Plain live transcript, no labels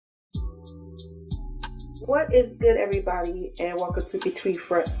What is good, everybody, and welcome to Between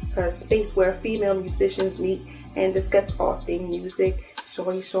Frets, a space where female musicians meet and discuss all things music.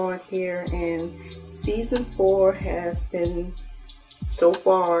 Shorty Sean here, and season 4 has been, so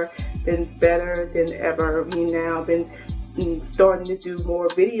far, been better than ever. We now been starting to do more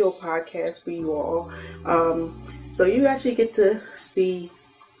video podcasts for you all. So you actually get to see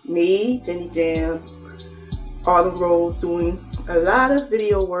me, Jenny Jam, Autumn Rose doing a lot of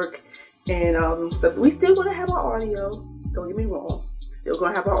video work. And so we still gonna have our audio. Don't get me wrong, still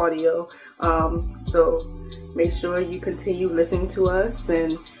gonna have our audio. So make sure you continue listening to us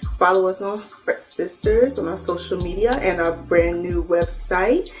and follow us on Fret Sisters on our social media and our brand new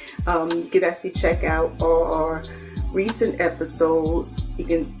website. You can actually check out all our recent episodes. You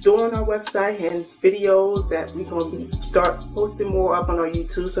can join our website and videos that we're gonna be start posting more up on our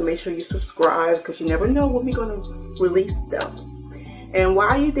YouTube. So make sure you subscribe because you never know when we're gonna release stuff. And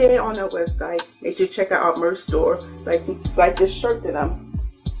while you're there on our website, make sure you check out our merch store, like this shirt that I'm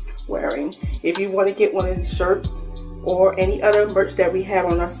wearing. If you want to get one of these shirts or any other merch that we have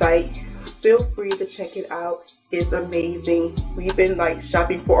on our site, feel free to check it out. It's amazing. We've been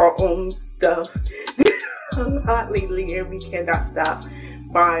shopping for our own stuff a lot lately, and we cannot stop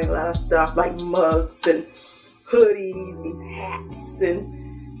buying a lot of stuff like mugs and hoodies and hats and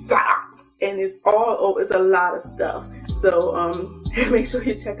socks, and it's a lot of stuff. So make sure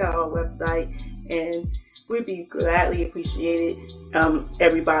you check out our website, and we'd be gladly appreciated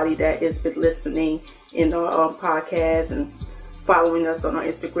everybody that has been listening in our podcast and following us on our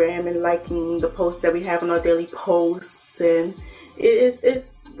Instagram and liking the posts that we have on our daily posts. And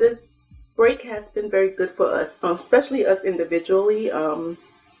this break has been very good for us, especially us individually.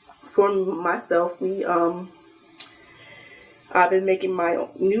 For myself, I've been making my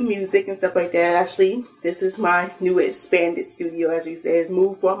new music and stuff like that. Actually, this is my new expanded studio, as you said. It's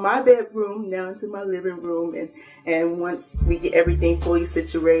moved from my bedroom down to my living room. And once we get everything fully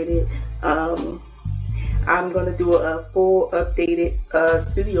situated, I'm going to do a full updated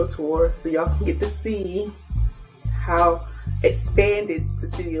studio tour so y'all can get to see how expanded the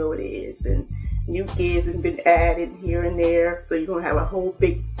studio it is. And new gears have been added here and there. So you're going to have a whole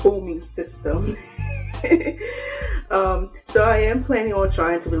big booming system. So I am planning on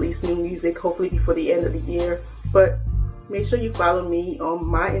trying to release new music hopefully before the end of the year, but make sure you follow me on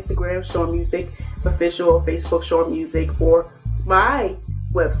my Instagram, Sean Music Official, or Facebook, Sean Music, or my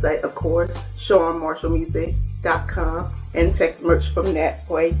website, of course, SeanMarshallMusic.com, and check merch from that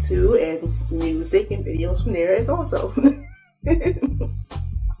way too, and music and videos from there as also.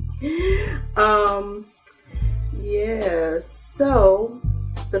 Yeah, so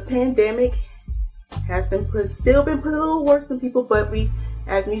the pandemic has still been put a little worse than people, but we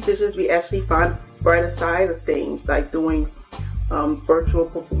as musicians, we actually find brighter side of things, like doing virtual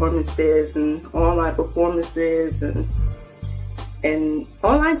performances and online performances and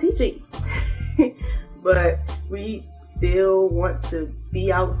online teaching. But we still want to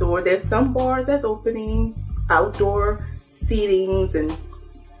be outdoor. There's some bars that's opening outdoor seatings and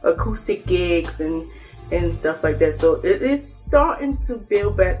acoustic gigs and stuff like that, so it is starting to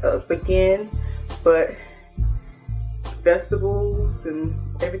build back up again. But festivals and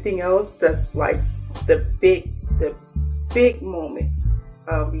everything else, that's like the big moments.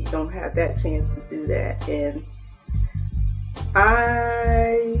 We don't have that chance to do that, and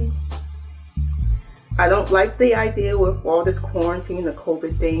I don't like the idea with all this quarantine, the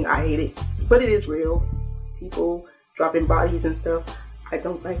COVID thing. I hate it, but it is real. People dropping bodies and stuff. I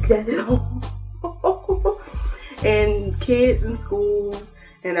don't like that at all. And kids in schools.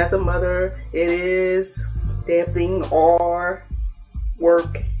 And as a mother, it is dampening our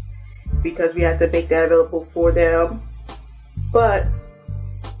work because we have to make that available for them. But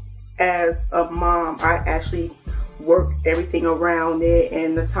as a mom, I actually work everything around it,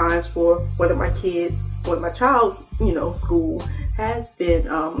 and the times for one of my child's, school has been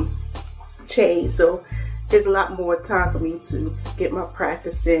changed. So there's a lot more time for me to get my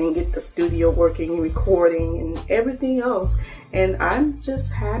practice in, get the studio working, recording, and everything else. And I'm just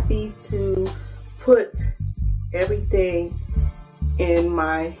happy to put everything in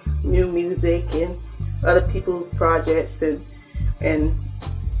my new music and other people's projects. And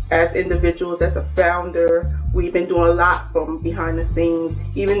as individuals, as a founder, we've been doing a lot from behind the scenes,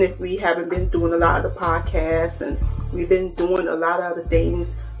 even if we haven't been doing a lot of the podcasts, and we've been doing a lot of other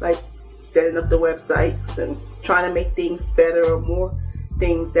things like setting up the websites and trying to make things better, or more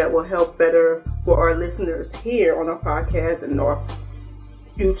things that will help better for our listeners here on our podcast and our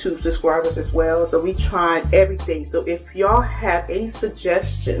YouTube subscribers as well. So we tried everything. So if y'all have any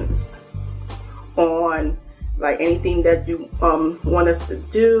suggestions on like anything that you want us to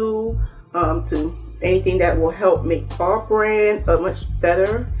do to anything that will help make our brand much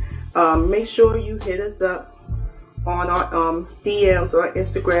better, make sure you hit us up on our DMs or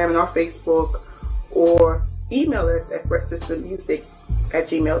Instagram and our Facebook, or email us at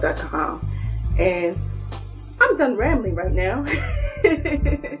fretsistermusic@gmail.com. And I'm done rambling right now.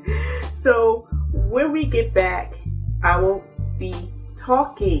 So when we get back, I will be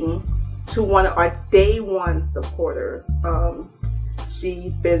talking to one of our day one supporters.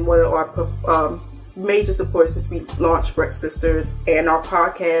 She's been one of our major supporters since we launched Fret Sisters and our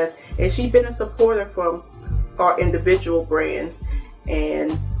podcast, and she's been a supporter from our individual brands.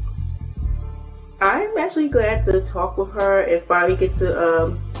 And I'm actually glad to talk with her and finally get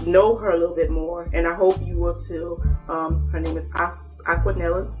to know her a little bit more, and I hope you will too. Her name is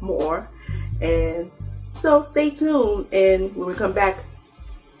Aquanella Moore, and so stay tuned, and when we come back,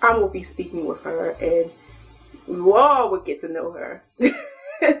 I will be speaking with her, and we all will get to know her.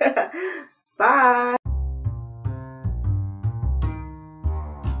 Bye.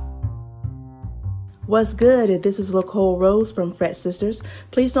 What's good? This is Nicole Rose from Fret Sisters.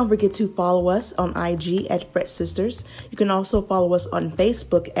 Please don't forget to follow us on IG at Fret Sisters. You can also follow us on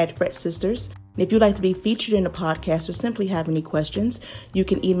Facebook at Fret Sisters. And if you'd like to be featured in a podcast or simply have any questions, you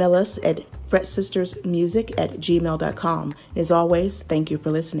can email us at fretsistersmusic@gmail.com. As always, thank you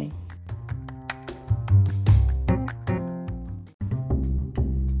for listening.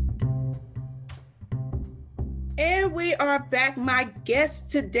 And we are back. My guest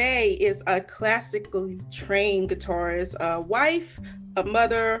today is a classically trained guitarist, a wife, a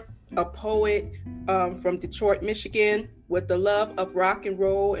mother, a poet from Detroit, Michigan, with the love of rock and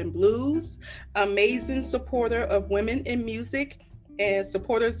roll and blues, amazing supporter of women in music, and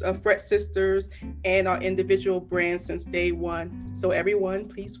supporters of Fret Sisters and our individual brands since day one. So everyone,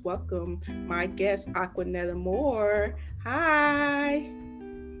 please welcome my guest, Aquanella Moore. Hi.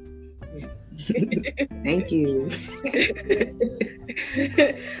 Thank you.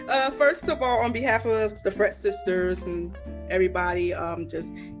 First of all, on behalf of the Fret Sisters and everybody,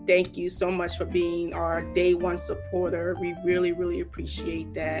 just thank you so much for being our day one supporter. We really, really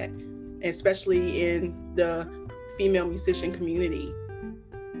appreciate that, especially in the female musician community.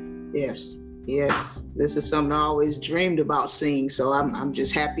 Yes. This is something I always dreamed about seeing, so I'm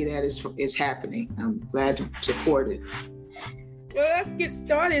just happy that it's happening. I'm glad to support it. Well, let's get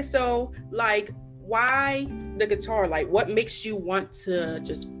started. So, why the guitar? What makes you want to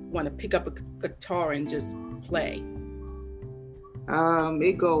pick up a guitar and just play?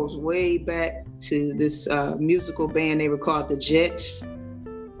 It goes way back to this musical band. They were called the Jets,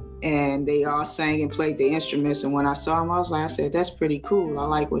 and they all sang and played the instruments. And when I saw them, I said, that's pretty cool. I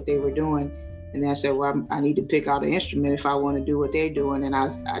like what they were doing. And then I said, well, I need to pick out an instrument if I want to do what they're doing. And I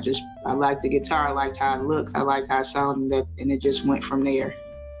liked the guitar. I liked how it looked. I liked how it sounded, and it just went from there.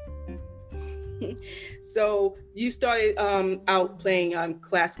 So you started out playing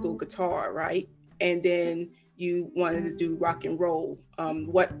classical guitar, right? And then you wanted to do rock and roll.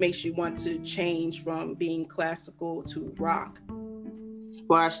 What makes you want to change from being classical to rock?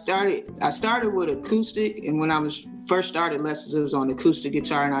 Well, I started with acoustic, and when I was first started lessons, it was on acoustic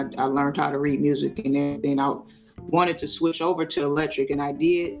guitar, and I learned how to read music and everything. I wanted to switch over to electric, and I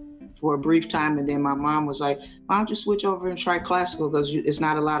did for a brief time, and then my mom was like, why don't you switch over and try classical, because it's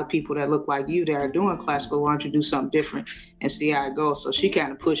not a lot of people that look like you that are doing classical. Why don't you do something different and see how it goes? So she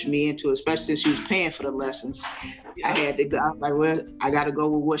kind of pushed me into it, especially since she was paying for the lessons. I had to go. I was like, well, I got to go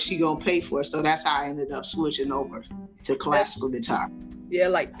with what she gonna pay for. So that's how I ended up switching over to classical guitar. Yeah,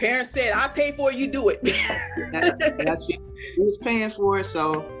 like parents said, I pay for it, you do it. She was paying for it,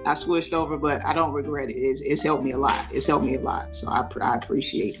 so I switched over, but I don't regret it. It's helped me a lot. So I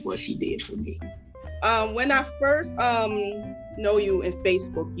appreciate what she did for me. When I first know you in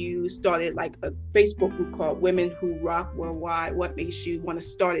Facebook, you started a Facebook group called Women Who Rock Worldwide. What makes you want to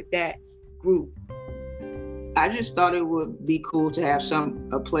start that group? I just thought it would be cool to have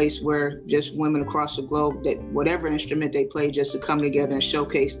a place where just women across the globe, that whatever instrument they play, just to come together and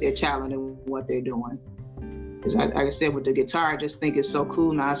showcase their talent and what they're doing. Because like I said, with the guitar, I just think it's so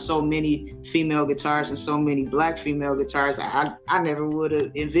cool now. So many female guitars and so many Black female guitars. I never would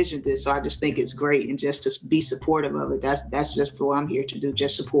have envisioned this. So I just think it's great, and just to be supportive of it. That's just what I'm here to do,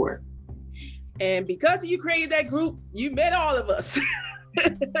 just support. And because you created that group, you met all of us.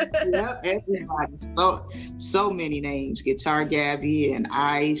 Yep, everybody. So many names: Guitar Gabby and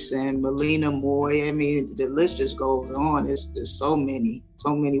Ice and Melina Moy. I mean, the list just goes on. There's so many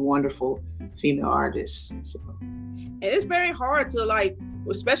wonderful female artists. So. And it's very hard to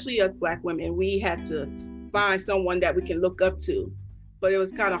especially as Black women, we had to find someone that we can look up to. But it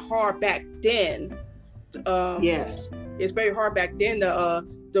was kind of hard back then. Yes. It's very hard back then to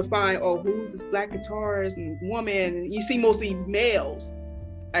define, oh, who's this black guitarist and woman, and you see mostly males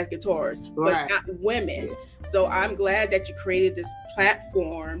as guitarists, but not women. So I'm glad that you created this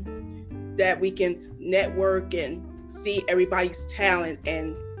platform that we can network and see everybody's talent,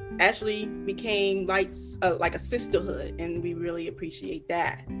 and actually became like a sisterhood, and we really appreciate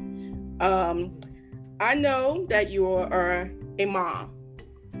that. I know that you are a mom,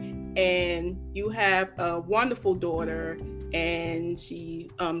 and you have a wonderful daughter, and she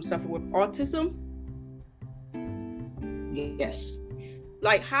suffered with autism. Yes.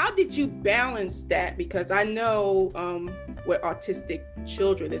 Like, how did you balance that? Because I know with autistic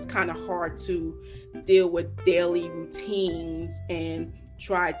children, it's kind of hard to deal with daily routines and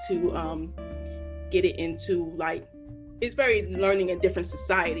try to get it into, like, it's very learning in different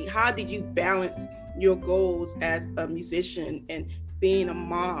society. How did you balance your goals as a musician and being a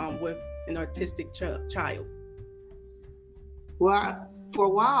mom with an autistic child? Well, for a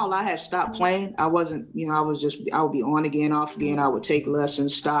while I had stopped playing. I wasn't, I would be on again, off again. I would take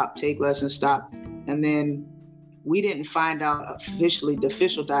lessons, stop, take lessons, stop. And then we didn't find out officially the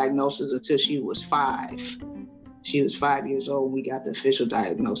official diagnosis until she was 5. She was 5 years old when we got the official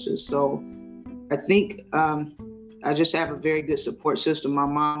diagnosis. So I think I just have a very good support system. My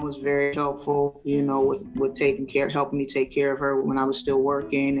mom was very helpful, with taking care, helping me take care of her when I was still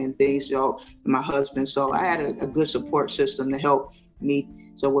working and things, and my husband. So I had a good support system to help me.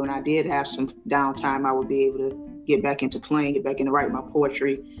 So when I did have some downtime, I would be able to get back into playing, get back into writing my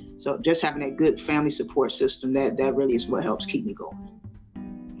poetry. So just having that good family support system, that really is what helps keep me going.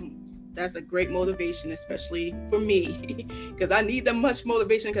 That's a great motivation, especially for me, because I need that much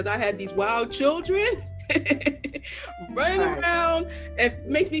motivation, because I had these wild children running around, and it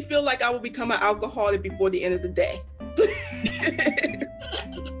makes me feel like I will become an alcoholic before the end of the day.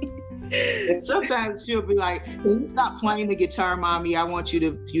 And sometimes she'll be like, "Can you stop playing the guitar, Mommy? I want you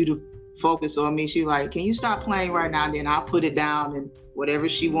to focus on me." She's like, "Can you stop playing right now?" And then I'll put it down, and whatever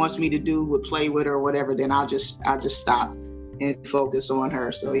she wants me to do, would play with her or whatever. Then I'll just stop and focus on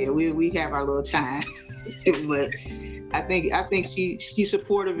her. So yeah, we have our little time. But I think she's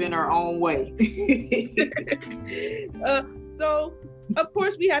supportive in her own way. So of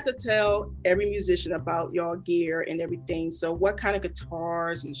course we have to tell every musician about your gear and everything. So what kind of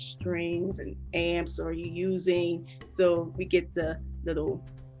guitars and strings and amps are you using, so we get the little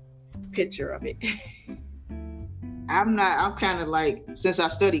picture of it? I'm kind of like, since I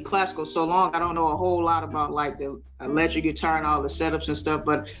studied classical so long, I don't know a whole lot about like the electric guitar and all the setups and stuff,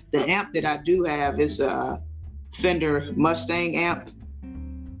 but the amp that I do have is a Fender Mustang amp.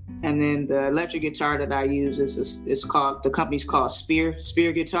 And then the electric guitar that I use the company's called Spear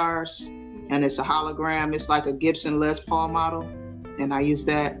Guitars, and it's a hologram. It's like a Gibson Les Paul model, and I use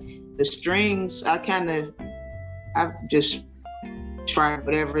that. The strings, I've just tried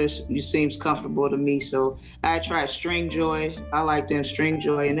whatever seems comfortable to me. So I tried Stringjoy. I like them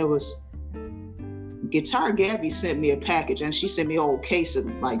Stringjoy, and it was Guitar Gabby sent me a package, and she sent me a whole case of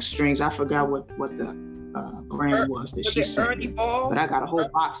like strings. I forgot what the brand was that she sent me, but I got a whole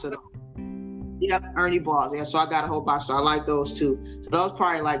box of them. Yep, Ernie Balls. Yeah, so I got a whole box. So I like those too. So those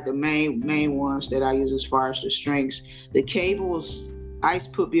probably like the main ones that I use as far as the strings. The cables, Ice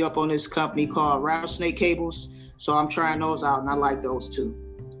put me up on this company called Rattlesnake Cables. So I'm trying those out, and I like those too.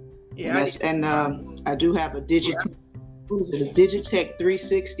 Yeah, and I do have a Digitech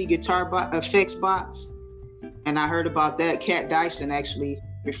 360 guitar effects box, and I heard about that. Kat Dyson actually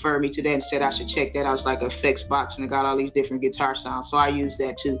referred me to that and said I should check that out. It's like an effects box, and it got all these different guitar sounds. So I use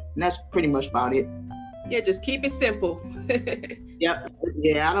that too, and that's pretty much about it. Yeah, just keep it simple. Yep.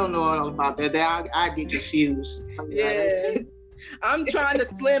 Yeah, I don't know all about that. I get confused. Yeah. I'm trying to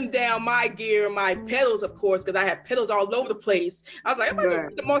slim down my gear, my pedals, of course, because I have pedals all over the place. I was like, I might as well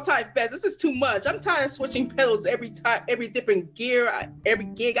get the multi-fest. This is too much. I'm tired of switching pedals every time, every different gear, every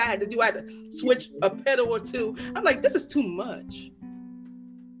gig I had to do, I had to switch a pedal or two. I'm like, this is too much.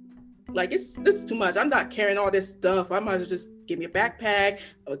 Like, this is too much. I'm not carrying all this stuff. I might as well just give me a backpack,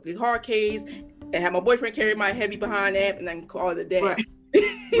 a guitar case, and have my boyfriend carry my heavy behind amp, and then call it a day. Right.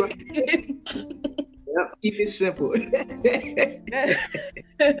 Yep, keep it simple.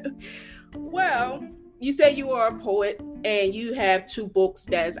 Well, you say you are a poet, and you have 2 books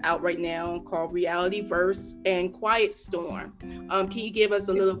that is out right now called Reality Verse and Quiet Storm. Can you give us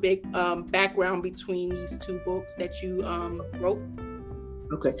a little bit background between these 2 books that you wrote?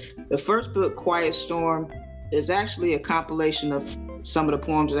 Okay. The first book, Quiet Storm, is actually a compilation of some of the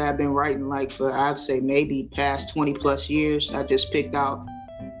poems that I've been writing, like for, I'd say maybe past 20 plus years. I just picked out,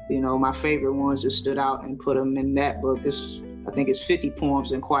 my favorite ones that stood out and put them in that book. I think it's 50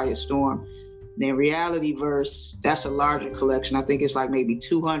 poems in Quiet Storm. Then Reality Verse, that's a larger collection. I think it's like maybe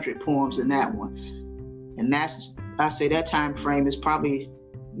 200 poems in that one. And I say that time frame is probably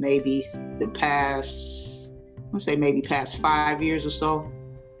maybe past 5 years or so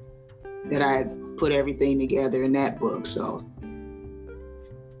that I had put everything together in that book. So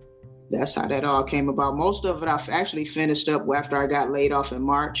that's how that all came about. Most of it I've actually finished up after I got laid off in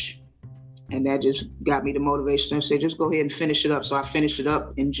March. And that just got me the motivation to say, just go ahead and finish it up. So I finished it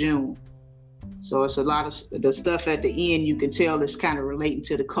up in June. So it's a lot of the stuff at the end, you can tell it's kind of relating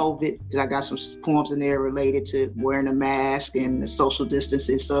to the COVID, because I got some poems in there related to wearing a mask and the social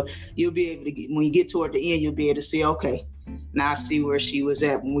distancing. So you'll be able to when you get toward the end, you'll be able to see, okay, now I see where she was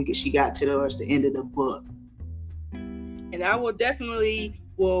at when she got towards the end of the book. And I will definitely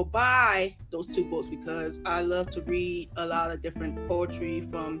buy those 2 books, because I love to read a lot of different poetry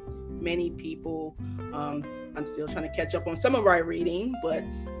from many people. I'm still trying to catch up on some of my reading, but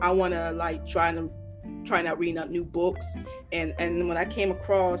I want to like try out reading up new books. And when I came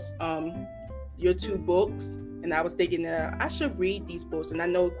across your 2 books, and I was thinking that I should read these books, and I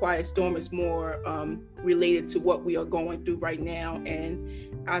know Quiet Storm is more related to what we are going through right now, and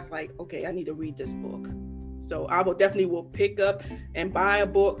I was like, okay, I need to read this book. So I will definitely pick up and buy a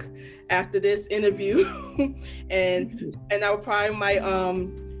book after this interview, and I will probably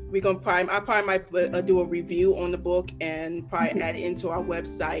I probably might do a review on the book and probably add it into our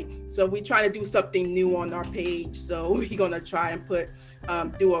website. So we're trying to do something new on our page. So we're gonna try and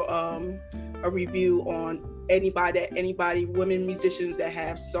do a review on anybody, women musicians that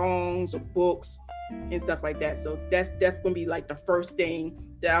have songs or books and stuff like that. So that's gonna be like the first thing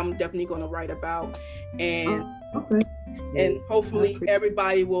that I'm definitely gonna write about, and hopefully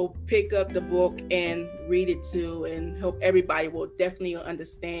everybody will pick up the book and read it too, and hope everybody will definitely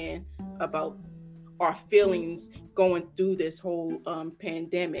understand about our feelings going through this whole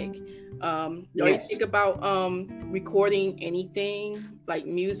pandemic. Do you think about recording anything like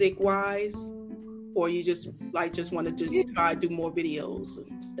music wise, or you just want to just try to do more videos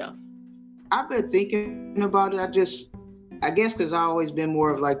and stuff? I've been thinking about it. I guess because I've always been more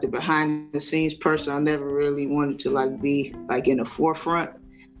of like the behind the scenes person. I never really wanted to like be like in the forefront.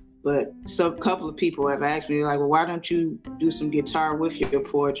 But a couple of people have asked me like, well, why don't you do some guitar with your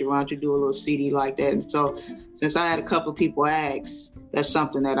poetry? Why don't you do a little CD like that? And so since I had a couple of people ask, that's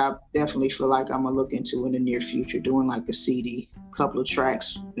something that I definitely feel like I'm gonna look into in the near future, doing like a CD, a couple of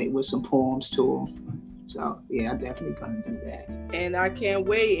tracks with some poems to them. So yeah, I'm definitely gonna do that. And I can't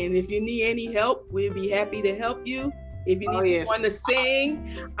wait. And if you need any help, we'll be happy to help you. If you need someone to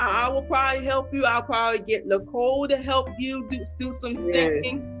sing, I will probably help you. I'll probably get Nicole to help you do some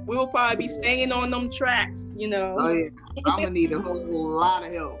singing. We will probably be singing on them tracks, you know. Oh yeah, I'm gonna need a whole lot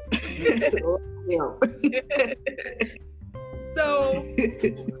of help. So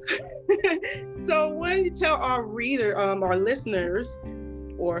why don't you tell our our listeners,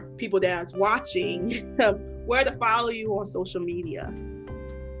 or people that's watching, where to follow you on social media?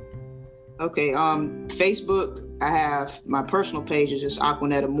 Okay, Facebook, I have my personal page is just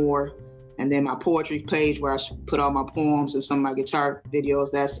Aquanetta Moore, and then my poetry page where I put all my poems and some of my guitar videos,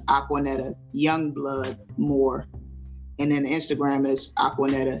 that's Aquanetta Youngblood Moore, and then the Instagram is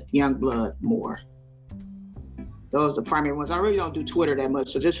Aquanetta Youngblood Moore. Those are the primary ones. I really don't do Twitter that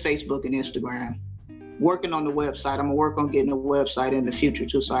much, so just Facebook and Instagram. Working on the website. I'm gonna work on getting a website in the future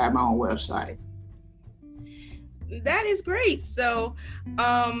too, so I have my own website. That is great. So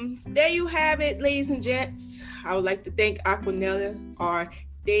there you have it, ladies and gents. I would like to thank Aquanetta, our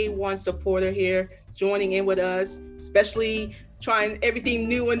day one supporter here, joining in with us, especially trying everything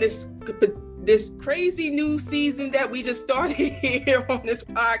new in this crazy new season that we just started here on this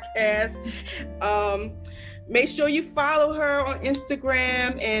podcast. Make sure you follow her on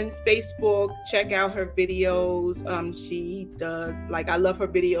Instagram and Facebook. Check out her videos. She does, I love her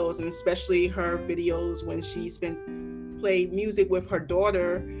videos, and especially her videos when she's been played music with her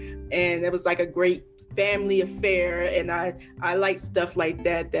daughter, and it was like a great family affair. And I like stuff like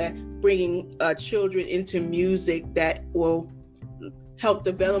that bringing children into music that will help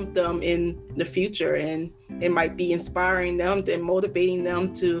develop them in the future, and it might be inspiring them and motivating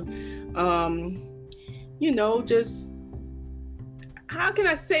them to just, how can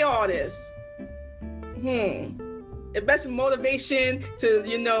I say all this? The best motivation to,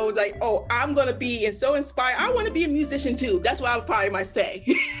 like, oh, I'm going to be so inspired. I want to be a musician too. That's what I probably might say.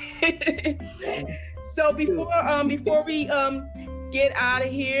 So before we get out of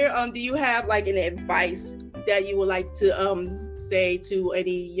here, do you have like an advice that you would like to say to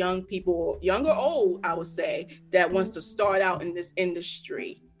any young people, young or old, I would say, that wants to start out in this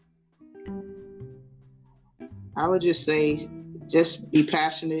industry? I would just say just be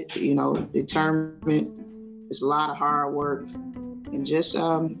passionate, determined. It's a lot of hard work, and just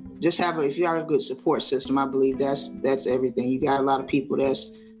if you have a good support system, I believe that's everything. You got a lot of people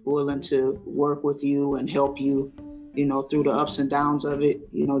that's willing to work with you and help you, through the ups and downs of it.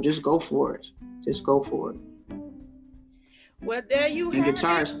 Just go for it. Just go for it. Well, there you and have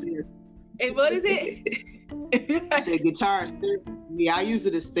guitar it. Is therapy. And what is it? I said guitar is therapy. Yeah, I use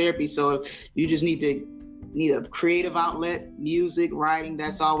it as therapy. So if you just need a creative outlet, music, writing,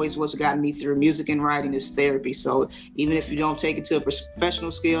 that's always what's gotten me through. Music and writing is therapy. So even if you don't take it to a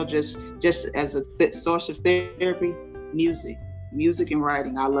professional scale, just as a source of therapy, music and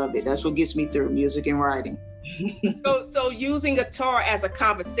writing, I love it. That's what gets me through, music and writing. So using guitar as a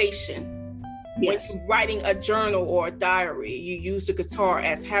conversation. Yes. When you're writing a journal or a diary, you use the guitar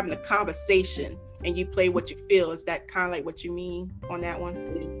as having a conversation and you play what you feel. Is that kind of like what you mean on that one?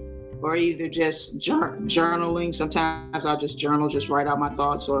 Or either just journaling. Sometimes I'll just journal, just write out my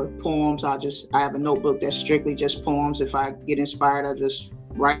thoughts, or poems. I have a notebook that's strictly just poems. If I get inspired, I just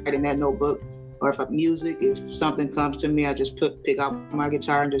write in that notebook. Or if something comes to me, I just pick up my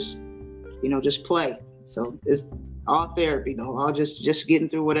guitar and just play. So it's all therapy though. All just getting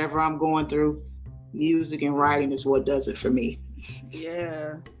through whatever I'm going through. Music and writing is what does it for me.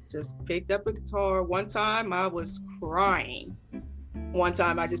 Yeah, just picked up a guitar. One time I was crying. One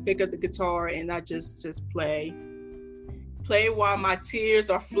time I just pick up the guitar and I just play while my tears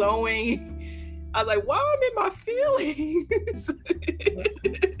are flowing. I was like, wow, I'm in my feelings.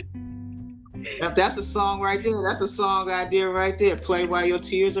 If that's a song right there, that's a song idea right there. Play while your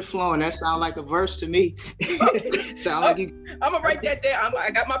tears are flowing. That sounds like a verse to me. I'm gonna write that down.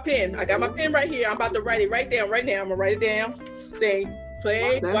 I got my pen. I got my pen right here. I'm about to write it right down right now. I'm gonna write it down. Say,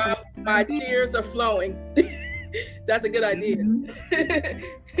 play while my tears are flowing. That's a good idea.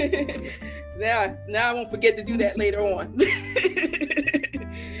 Now I won't forget to do that later on.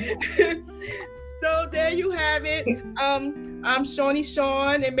 So there you have it. I'm Shawnee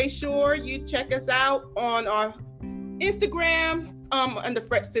Shawn, and make sure you check us out on our Instagram under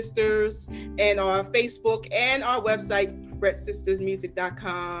Fret Sisters, and our Facebook and our website,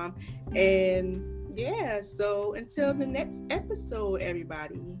 fretsistersmusic.com. And yeah, so until the next episode,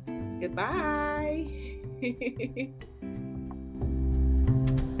 everybody, goodbye.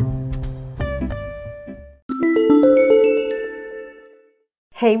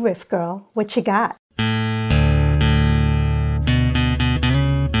 Hey, Riff Girl, what you got?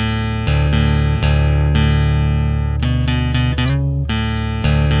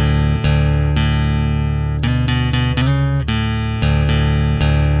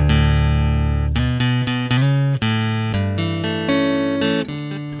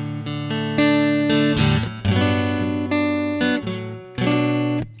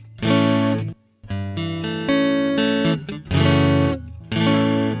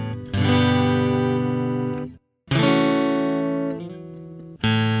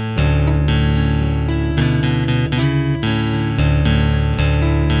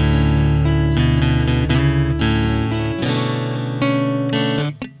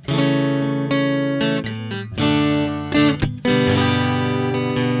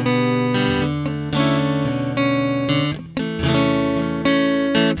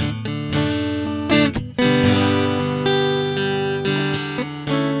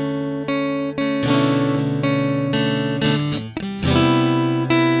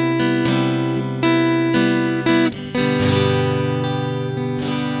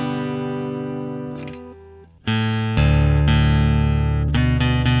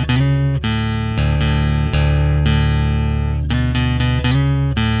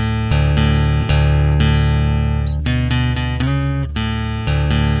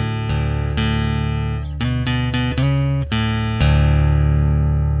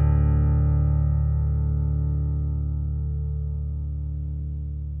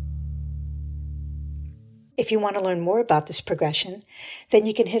 If you want to learn more about this progression, then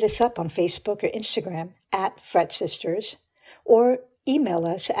you can hit us up on Facebook or Instagram at Fret Sisters, or email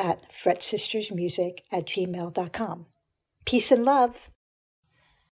us at fretsistersmusic@gmail.com. Peace and love.